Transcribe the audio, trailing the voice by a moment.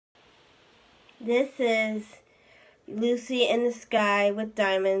This is Lucy in the Sky with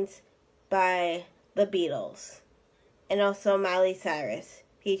Diamonds by the Beatles. And also Miley Cyrus,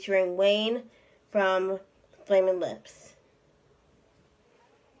 featuring Wayne from Flaming Lips.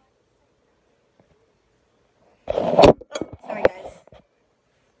 Oh, sorry guys.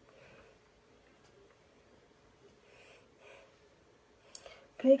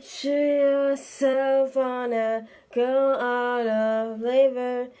 Picture yourself on a girl out of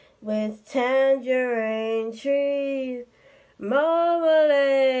labor with tangerine trees,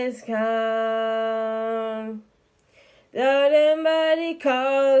 marmalade come. Everybody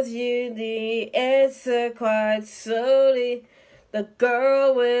calls you the answer quite slowly. The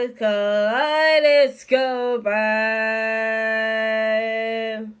girl with kaleidoscope eye.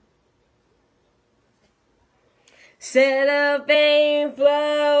 Set up in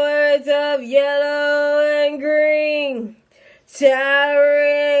flowers of yellow and green,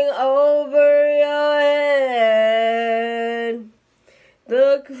 towering over your head.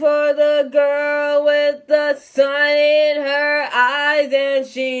 Look for the girl with the sun in her eyes, and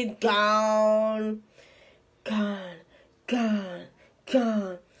she's gone. Gone, gone,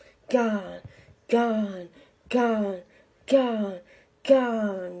 gone, gone, gone, gone, gone,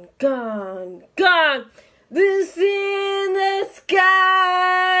 gone, gone, gone. Lucy in the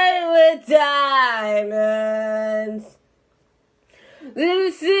sky with diamonds.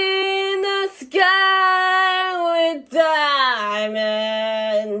 Lucy in the sky with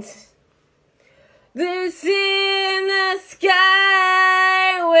diamonds. Lucy in the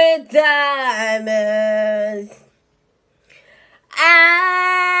sky with diamonds.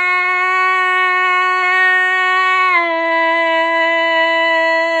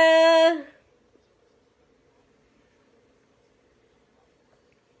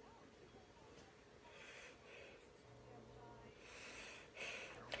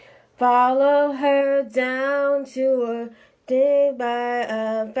 Follow her down to a day by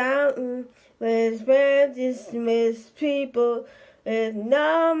a fountain with dismissed people with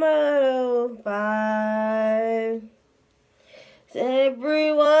number 5.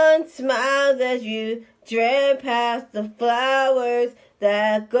 Everyone smiles as you tread past the flowers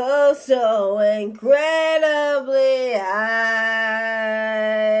that go so incredibly high.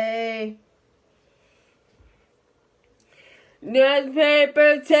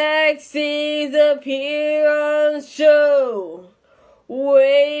 Newspaper taxis appear on show,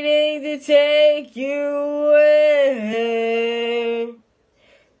 waiting to take you away.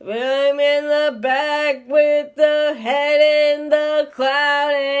 I'm in the back with the head in the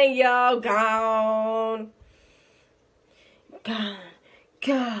cloud, and you're gone. Gone,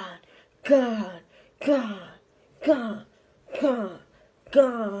 gone, gone, gone, gone, gone,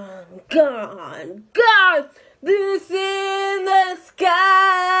 gone, gone, gone. Lucy in the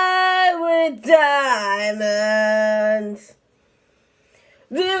sky with diamonds.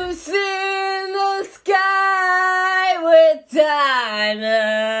 Lucy in the sky with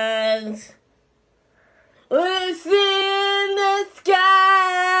diamonds. Lucy in the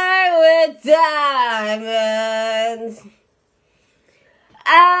sky with diamonds.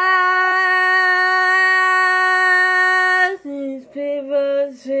 These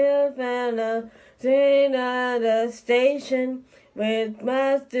people still found a train at a station with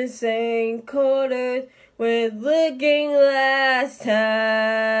master saying quarters with looking last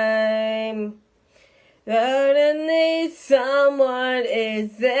time. Suddenly someone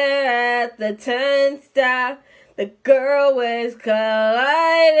is there at the turnstile. The girl with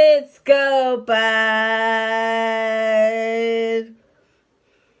kaleidoscope eyes.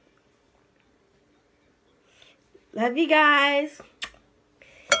 Love you guys.